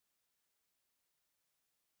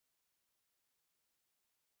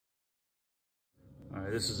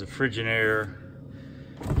This is a Frigidaire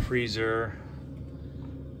freezer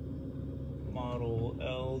model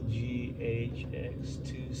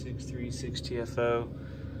LGHX2636TFO,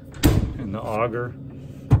 and the auger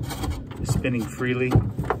is spinning freely. So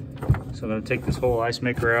I'm going to take this whole ice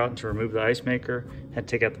maker out. To remove the ice maker, I had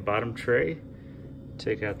to take out the bottom tray,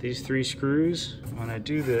 take out these 3 screws. When I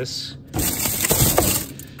do this,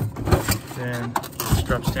 then it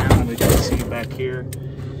drops down. We can see back here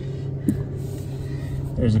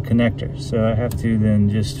there's a connector, so I have to then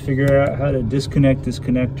just figure out how to disconnect this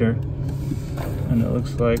connector. And it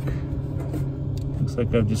looks like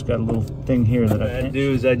I've just got a little thing here that I had to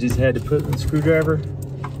do. Is I just had to put the screwdriver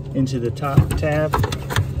into the top tab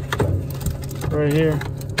right here,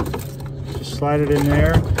 just slide it in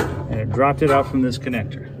there, and it dropped it out from this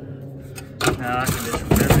connector. Now I can just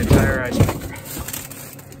remove the entire ice maker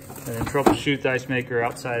and then troubleshoot the ice maker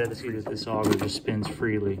outside of the seat. That this auger just spins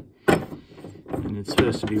freely. And it's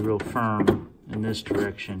supposed to be real firm in this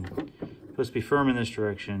direction. It's supposed to be firm in this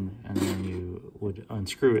direction, and then you would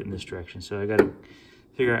unscrew it in this direction. So I got to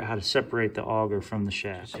figure out how to separate the auger from the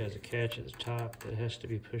shaft. It has a catch at the top that has to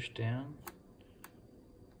be pushed down.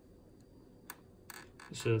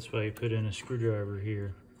 So that's why you put in a screwdriver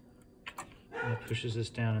here. And it pushes this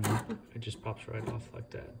down, and then it just pops right off like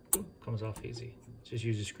that. Comes off easy. Just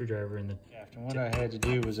use a screwdriver in the shaft. And what I had to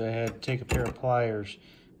do was I had to take a pair of pliers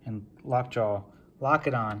and lockjaw, lock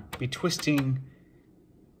it on, be twisting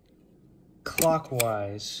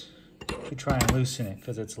clockwise to try and loosen it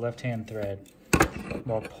because it's left-hand thread,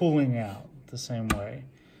 while pulling out the same way.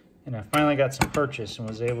 And I finally got some purchase and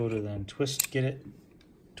was able to then get it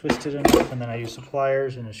twisted enough, and then I used some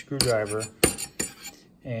pliers and a screwdriver,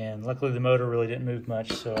 and luckily the motor really didn't move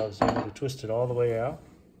much, so I was able to twist it all the way out.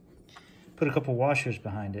 Put a couple washers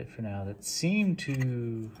behind it for now that seem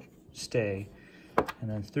to stay. And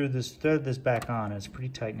then thread this back on. It's pretty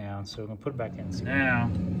tight now, so we're gonna put it back in. Now,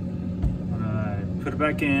 when I put it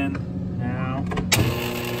back in, now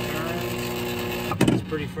it's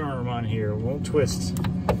pretty firm on here. It won't twist.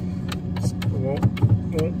 It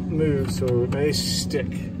won't move, so it may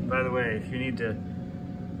stick. By the way, if you need to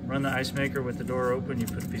run the ice maker with the door open, you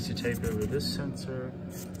put a piece of tape over this sensor,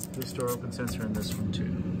 this door open sensor, and this one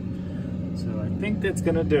too. So I think that's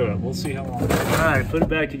gonna do it. We'll see how long. All right, put it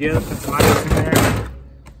back together, put some ice in there.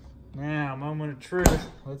 Now, moment of truth.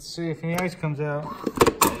 Let's see if any ice comes out. There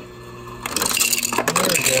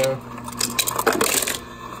we go.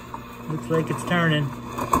 Looks like it's turning.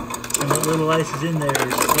 And that little ice is in there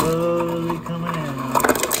is slowly coming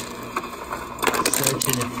out. Such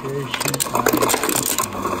an efficient ice machine.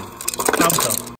 Thumbs up.